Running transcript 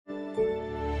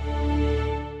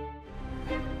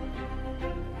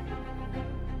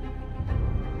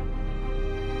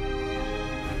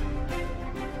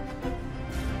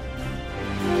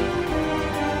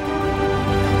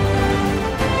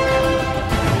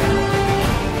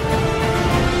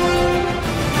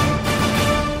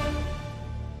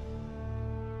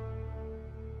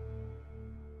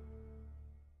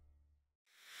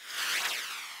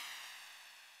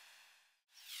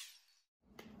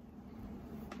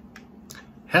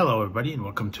Hello everybody and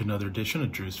welcome to another edition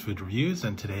of Drew's Food Reviews,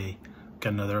 and today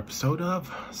got another episode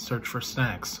of Search for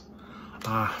Snacks.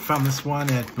 Found this one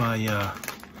at my it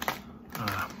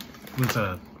was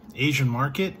a Asian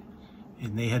market,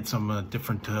 and they had some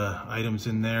different items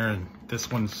in there, and this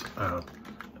one's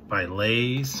by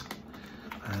Lay's.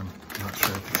 I'm not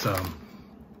sure if it's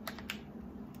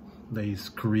Lay's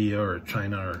Korea or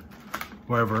China or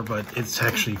wherever, but it's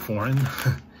actually foreign.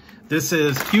 This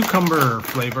is cucumber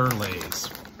flavor Lay's.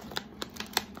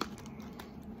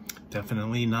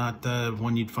 Definitely not the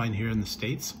one you'd find here in the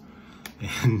States,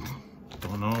 and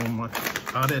don't know much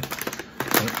about it.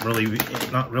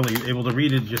 Not really able to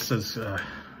read it. It just says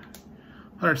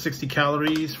 160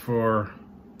 calories for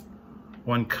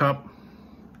 1 cup,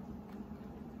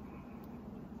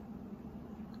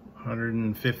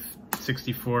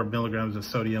 164 milligrams of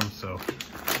sodium. So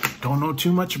don't know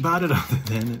too much about it other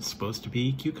than it's supposed to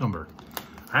be cucumber.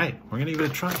 All right, we're gonna give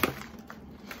it a try.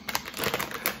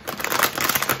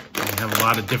 We have a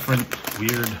lot of different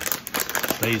weird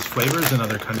Lay's flavors in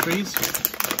other countries.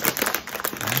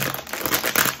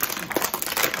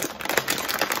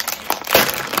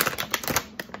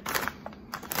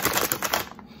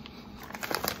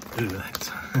 Ooh,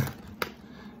 that's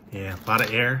yeah, a lot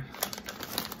of air.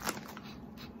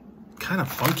 Kind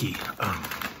of funky.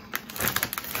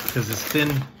 Because it's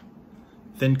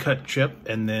thin cut chip,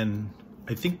 and then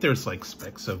I think there's like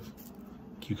specks of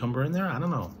cucumber in there. I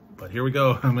don't know, but here we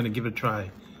go. I'm gonna give it a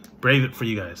try. Brave it for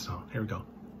you guys. So here we go.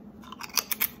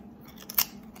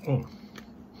 Oh.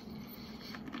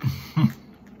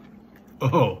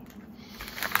 Oh.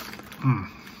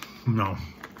 No.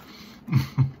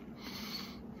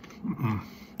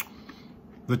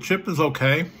 The chip is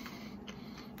okay.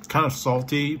 Kind of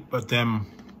salty, but then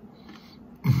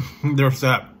there's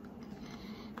that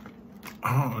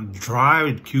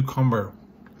dried cucumber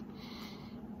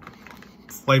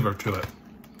flavor to it.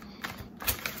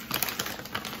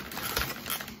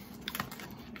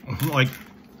 Like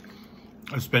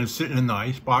it's been sitting in the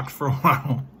ice box for a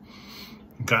while,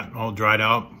 gotten all dried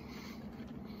out.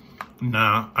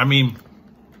 Nah, I mean,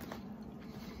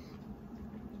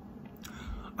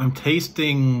 I'm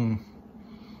tasting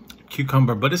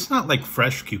cucumber, but it's not like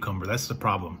fresh cucumber. That's the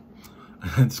problem.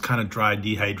 It's kind of dry,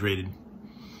 dehydrated.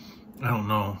 I don't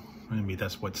know. Maybe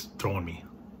that's what's throwing me.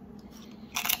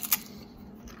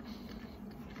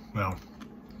 Well.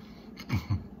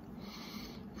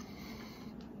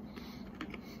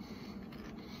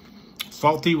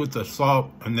 Salty with the salt,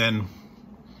 and then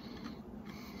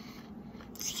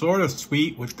sort of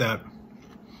sweet with that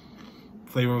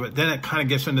flavor, but then it kind of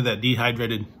gets into that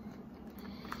dehydrated.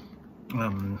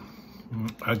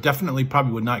 I definitely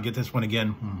probably would not get this one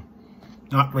again.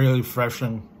 Not really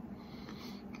refreshing.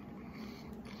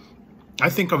 I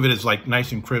think of it as like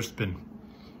nice and crisp and,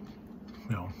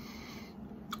 you know,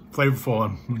 flavorful.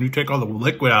 And when you take all the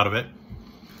liquid out of it,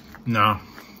 no,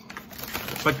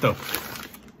 it's like the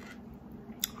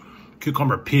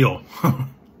cucumber peel.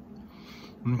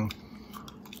 Yeah.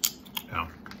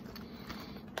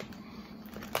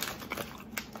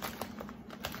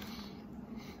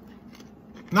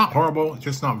 Not horrible,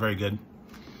 just not very good.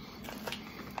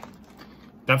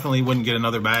 Definitely wouldn't get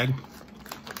another bag.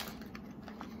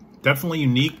 Definitely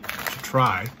unique to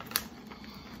try.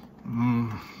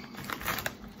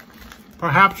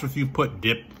 Perhaps if you put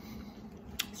dip,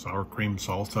 sour cream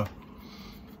salsa,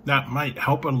 that might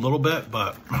help it a little bit,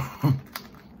 but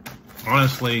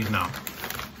honestly, no.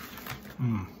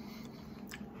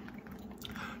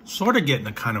 Sort of getting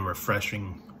a kind of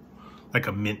refreshing, like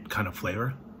a mint kind of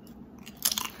flavor.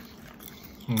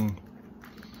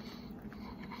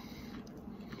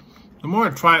 The more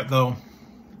I try it, though,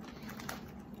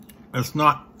 it's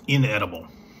not inedible.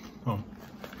 Oh.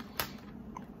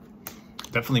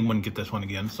 Definitely wouldn't get this one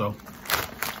again, so.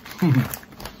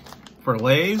 For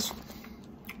Lay's,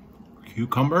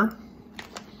 cucumber.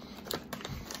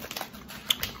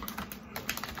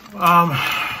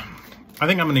 I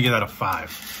think I'm gonna give that a 5.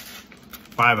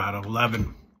 5 out of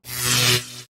 11.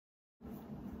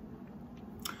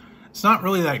 It's not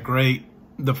really that great.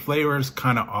 The flavor is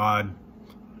kind of odd.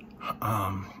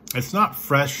 It's not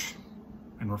fresh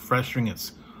and refreshing.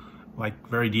 It's like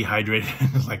very dehydrated.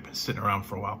 It's like been sitting around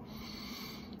for a while.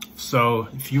 So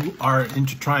if you are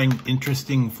into trying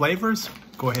interesting flavors,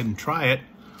 go ahead and try it.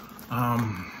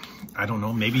 I don't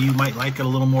know, maybe you might like it a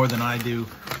little more than I do.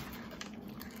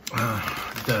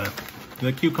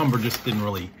 The cucumber just didn't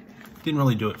really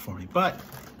do it for me, but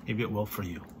maybe it will for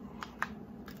you.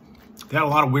 They had a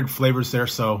lot of weird flavors there,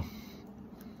 so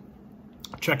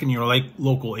check in your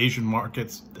local Asian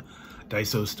markets,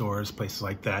 Daiso stores, places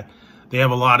like that. They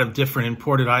have a lot of different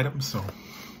imported items, so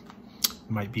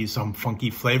Might be some funky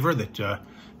flavor that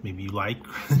maybe you like,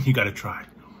 you gotta try.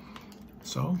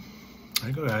 So, there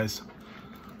you go, guys.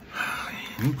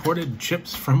 Imported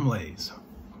chips from Lay's.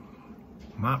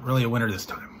 Not really a winner this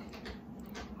time.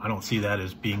 I don't see that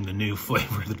as being the new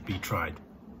flavor to be tried.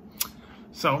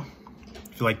 So,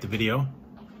 if you liked the video,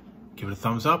 give it a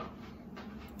thumbs up.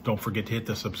 Don't forget to hit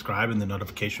the subscribe and the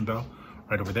notification bell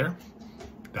right over there.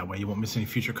 That way you won't miss any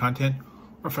future content,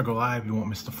 or if I go live, you won't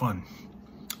miss the fun.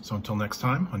 So until next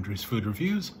time, on Drew's Food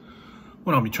Reviews,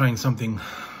 when I'll be trying something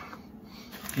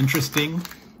interesting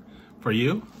for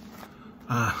you.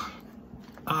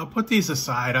 I'll put these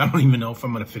aside. I don't even know if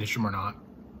I'm going to finish them or not.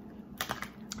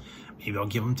 Maybe I'll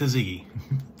give them to Ziggy,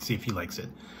 see if he likes it.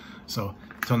 So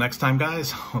until next time,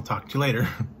 guys, I'll talk to you later.